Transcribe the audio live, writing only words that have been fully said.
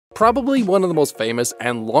probably one of the most famous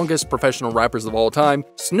and longest professional rappers of all time,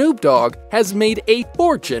 Snoop Dogg has made a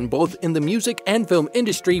fortune both in the music and film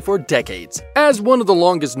industry for decades. As one of the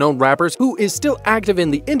longest known rappers who is still active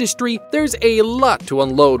in the industry, there's a lot to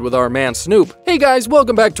unload with our man Snoop. Hey guys,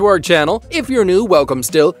 welcome back to our channel. If you're new, welcome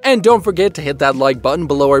still, and don't forget to hit that like button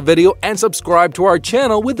below our video and subscribe to our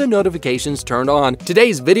channel with the notifications turned on.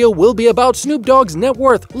 Today's video will be about Snoop Dogg's net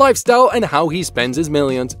worth, lifestyle, and how he spends his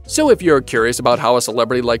millions. So if you're curious about how a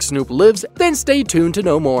celebrity like Snoop lives, then stay tuned to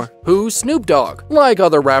know more. Who's Snoop Dogg? Like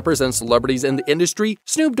other rappers and celebrities in the industry,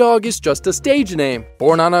 Snoop Dogg is just a stage name.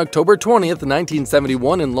 Born on October 20th,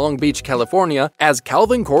 1971 in Long Beach, California, as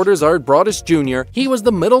Calvin Cordozar Broadus Jr., he was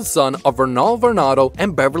the middle son of Vernal Varnado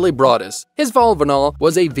and Beverly Broadus. His father Vernal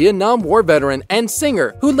was a Vietnam War veteran and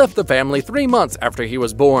singer who left the family 3 months after he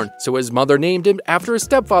was born, so his mother named him after his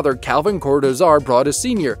stepfather Calvin Cordozar Broadus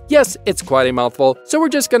Sr. Yes, it's quite a mouthful, so we're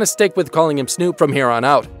just gonna stick with calling him Snoop from here on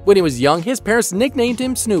out. When he was young, his parents nicknamed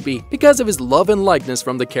him Snoopy because of his love and likeness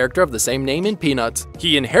from the character of the same name in Peanuts.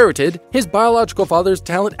 He inherited his biological father's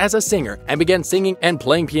talent as a singer and began singing and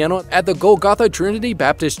playing piano at the Golgotha Trinity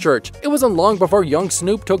Baptist Church. It wasn't long before young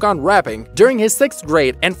Snoop took on rapping during his 6th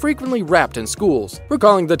grade and frequently rapped in schools.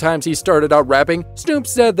 Recalling the times he started out rapping, Snoop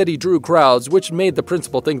said that he drew crowds, which made the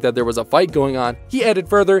principal think that there was a fight going on. He added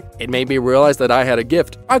further, "It made me realize that I had a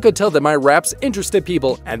gift. I could tell that my raps interested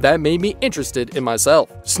people, and that made me interested in myself."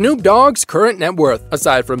 Snoop Dogg's current net worth.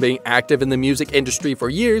 Aside from being active in the music industry for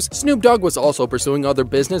years, Snoop Dogg was also pursuing other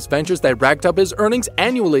business ventures that racked up his earnings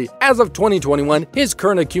annually. As of 2021, his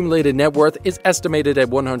current accumulated net worth is estimated at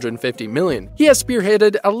 $150 million. He has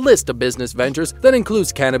spearheaded a list of business ventures that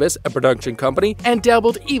includes cannabis, a production company, and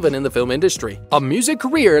dabbled even in the film industry. A music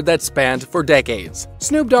career that spanned for decades.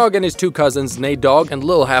 Snoop Dogg and his two cousins, Nate Dogg and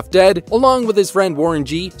Lil Half Dead, along with his friend Warren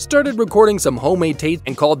G, started recording some homemade tapes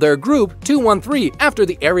and called their group 213 after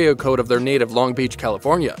the area code of their native Long Beach,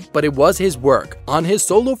 California. But it was his work on his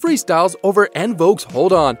solo freestyles over En Vogue's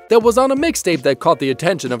Hold On that was on a mixtape that caught the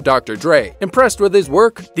attention of Dr. Dre. Impressed with his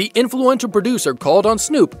work, the influential producer called on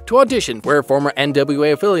Snoop to audition, where former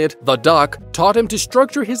NWA affiliate The Doc taught him to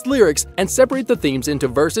structure his lyrics and separate the themes into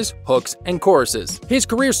verses, hooks, and choruses. His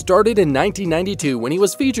career started in 1992 when he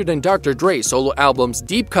was featured in Dr. Dre's solo albums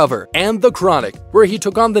Deep Cover and The Chronic, where he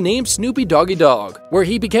took on the name Snoopy Doggy Dogg, where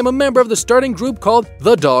he became a member of the starting group called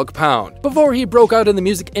The Dog Pound. Before he broke out in the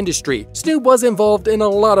music industry, Snoop was involved in a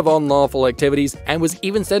lot of unlawful activities and was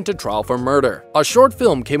even sent to trial for murder. A short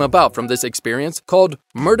film came about from this experience called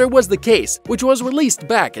Murder Was the Case, which was released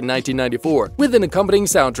back in 1994 with an accompanying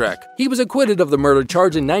soundtrack. He was acquitted of the murder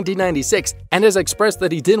charge in 1996 and has expressed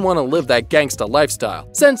that he didn't want to live that gangsta lifestyle,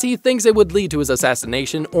 since he thinks it would lead to his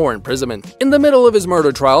assassination or imprisonment. In the middle of his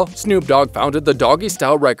murder trial, Snoop Dogg founded the Doggy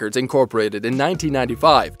Style Records Incorporated in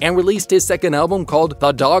 1995 and released his second album called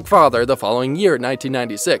The Dog Father the following year,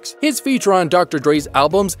 1996. His feature on Dr. Dre's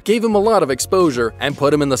albums gave him a lot of exposure and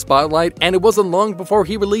put him in the spotlight, and it wasn't long before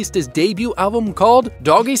he released his debut album called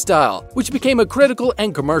Doggy Style, which became a critical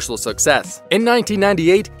and commercial success. In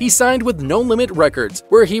 1998, he signed with No Limit Records,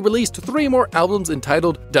 where he released 3 more albums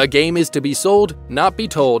entitled The Game Is to Be Sold, Not Be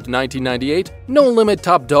Told 1998, No Limit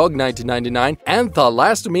Top Dog 1999, and The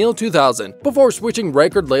Last Meal 2000, before switching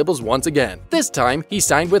record labels once again. This time, he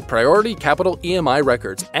signed with Priority Capital EMI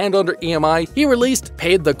Records, and under EMI, he released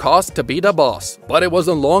Paid the Cost to Be the Boss. But it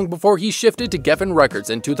wasn't long before he shifted to Geffen Records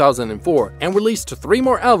in 2004 and released 3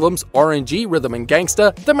 more albums, RNG, Rhythm and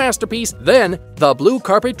Gangsta, The Masterpiece, then The Blue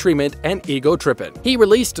Carpet Treatment, and Ego Trippin'. He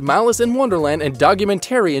released Malice in Wonderland and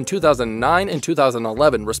Documentary in 2009 and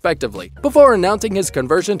 2011 respectively, before announcing his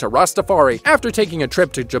conversion to Rastafari after taking a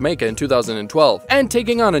trip to Jamaica in 2012 and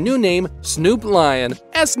taking on a new name, Snoop Lion.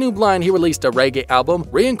 As Snoop Lion, he released a reggae album,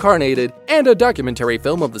 Reincarnated, and a documentary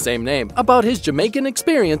film of the same name about his Jamaican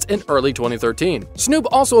experience in early 2013. Snoop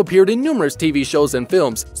also appeared in numerous TV shows and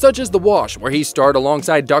films, such as The Wash, where he starred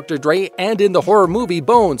alongside Dr. Dre, and in the horror movie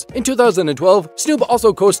Bones. In 2012, Snoop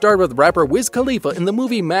also co-starred with rapper Wiz Khalifa in the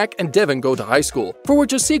movie Mac and Devin Go to High School, for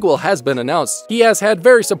which a sequel has been announced. He has had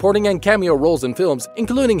very supporting and cameo roles in films,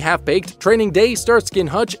 including Half Baked, Training Day, Starsky &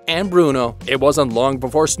 Hutch, and Bruno. It wasn't long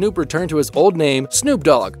before Snoop returned to his old name, Snoop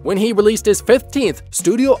Dogg, when he released his 15th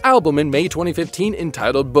studio album in May 2015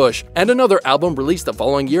 entitled Bush, and another album released the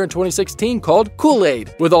following year in 2016 called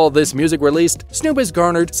Kool-Aid. With all this music released, Snoop has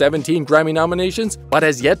garnered 17 Grammy nominations, but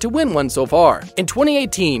has yet to win one so far. In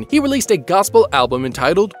 2018, he released a gospel album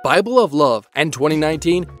entitled Bible of Love, and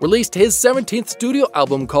 2019 released his 17th studio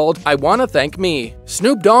album called I Wanna Thank Me.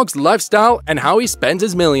 Snoop Dogg's lifestyle and how he spends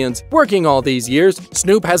his millions. Working all these years,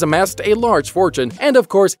 Snoop has amassed a large fortune, and of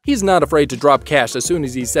course, he's not afraid to drop cash as soon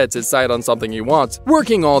as he sets his sight on something he wants.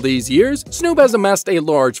 Working all these years, Snoop has amassed amassed a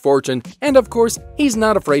large fortune, and of course, he's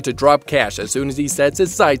not afraid to drop cash as soon as he sets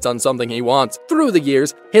his sights on something he wants. Through the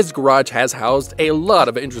years, his garage has housed a lot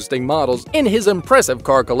of interesting models in his impressive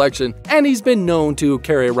car collection, and he's been known to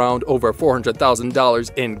carry around over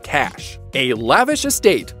 $400,000 in cash. A lavish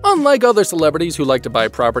estate. Unlike other celebrities who like to buy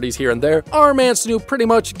properties here and there, our man Snoop pretty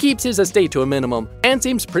much keeps his estate to a minimum and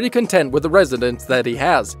seems pretty content with the residence that he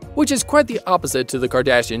has, which is quite the opposite to the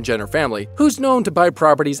Kardashian-Jenner family, who's known to buy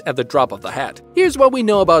properties at the drop of the hat. Here's what we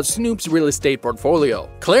know about Snoop's real estate portfolio.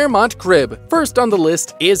 Claremont Crib. First on the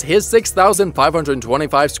list is his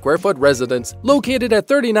 6,525 square foot residence located at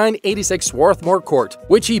 3986 Swarthmore Court,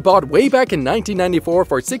 which he bought way back in 1994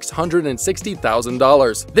 for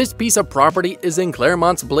 $660,000. This piece of property is in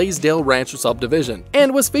Claremont's Blaisdell Ranch subdivision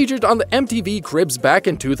and was featured on the MTV Cribs back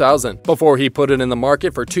in 2000. Before he put it in the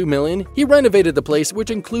market for $2 million, he renovated the place,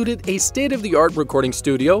 which included a state-of-the-art recording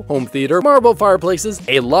studio, home theater, marble fireplaces,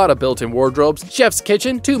 a lot of built-in wardrobes, chef's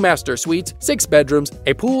kitchen, 2 master suites, 6 bedrooms,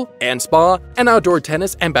 a pool and spa, an outdoor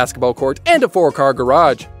tennis and basketball court, and a 4-car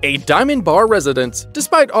garage. A Diamond Bar residence.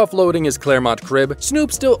 Despite offloading his Claremont Crib,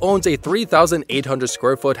 Snoop still owns a 3,800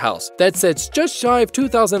 square foot house that sits just shy of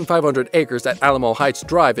 2,500 acres at Alamo Heights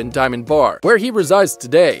Drive in Diamond Bar, where he resides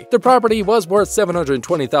today. The property was worth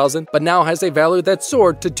 $720,000, but now has a value that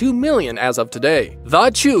soared to $2 million as of today. The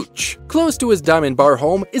Chooch. Close to his Diamond Bar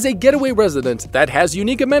home is a getaway residence that has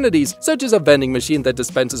unique amenities such as a vending machine that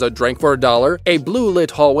dispenses a drink for $1, a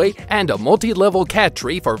blue-lit hallway, and a multi-level cat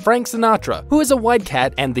tree for Frank Sinatra, who is a white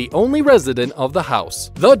cat and the only resident of the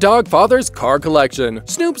house. The Dogfather's car collection.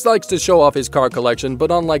 Snoop likes to show off his car collection,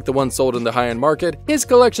 but unlike the ones sold in the high-end market, his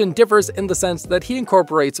collection differs in the sense that he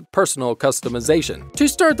incorporates personal customization. To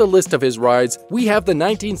start the list of his rides, we have the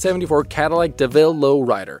 1974 Cadillac DeVille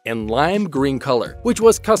Lowrider in lime green color, which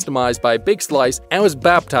was customized by Big Slice and was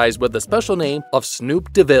baptized with the special name of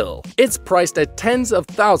Snoop DeVille. It's priced at tens of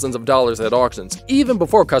thousands of dollars at auctions, even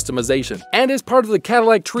before customization, and is part of the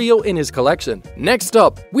Cadillac trio in his collection. Next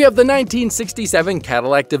up, we have the 1967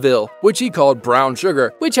 Cadillac DeVille, which he called Brown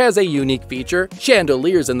Sugar, which has a unique feature,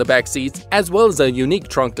 chandeliers in the back seats, as well as a unique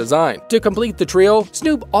trunk design. To complete the trio,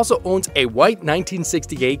 Snoop also owns a white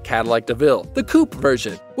 1968 Cadillac DeVille, the coupe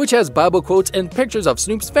version, which has Bible quotes and pictures of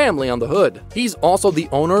Snoop's family on the hood. He's also the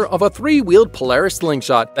owner of a 3-wheeled Polaris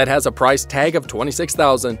Slingshot that has a price tag of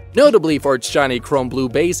 $26,000. Notably for its shiny chrome blue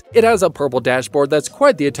base, it has a purple dashboard that's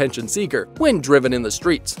quite the attention seeker when driven in the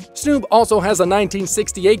streets. Snoop also has a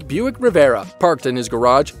 1968 Buick Rivera parked in his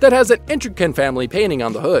garage that has an intricate family painting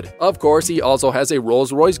on the hood. Of course, he also has a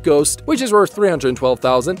Rolls-Royce Ghost, which is worth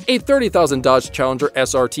 $312,000, a $30,000 Dodge Challenger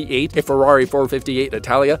SRT8, a Ferrari 458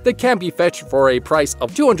 Italia that can be fetched for a price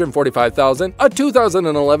of $245,000, a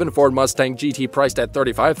 2011 Ford Mustang GT priced at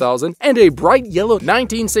 $35,000, and a bright yellow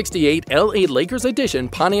 1968 LA Lakers edition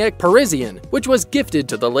Pontiac Parisian, which was gifted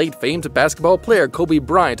to the late famed basketball player Kobe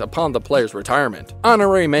Bryant upon the player's retirement.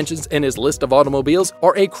 Honorary mentions in his list of automobiles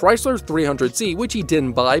are a Chrysler 300C, which he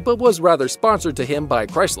didn't buy but was rather sponsored to him by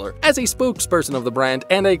Chrysler as a spokesperson of the brand,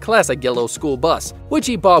 and a classic yellow school bus, which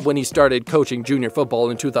he bought when he started coaching junior football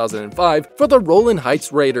in 2005 for the Rowland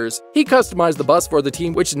Heights Raiders. He customized the bus for the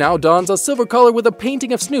team, which now dons a silver color with a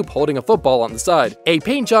painting of Snoop holding a football on the side. A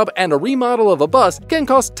paint job and a remodel of a bus can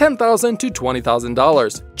cost $10,000 to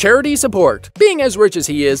 $20,000. Charity support. Being as rich as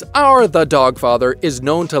he is, our The Dogfather is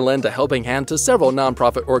known to lend a helping hand to several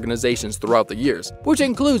nonprofit organizations throughout the years, which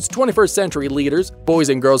includes 21st Century Leaders, Boys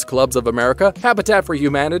and Girls Clubs of America, Habitat for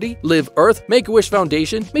Humanity, Live Earth, Make-A-Wish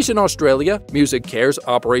Foundation, Mission Australia, Music Cares,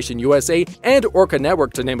 Operation USA, and Orca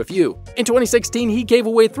Network, to name a few. In 2016, he gave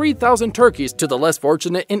away 3,000 turkeys to the less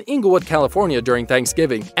fortunate in Inglewood, California during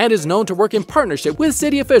Thanksgiving, and is known to work in partnership with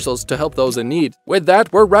city officials to help those in need. With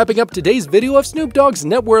that, we're wrapping up today's video of Snoop Dogg's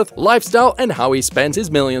net worth, lifestyle, and how he spends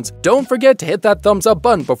his millions. Don't forget to hit that thumbs up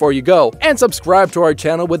button before you go, and subscribe to our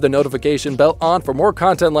channel with the notification bell on for more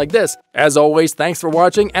content like this. As always, thanks for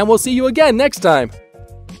watching, and we'll see you again next time.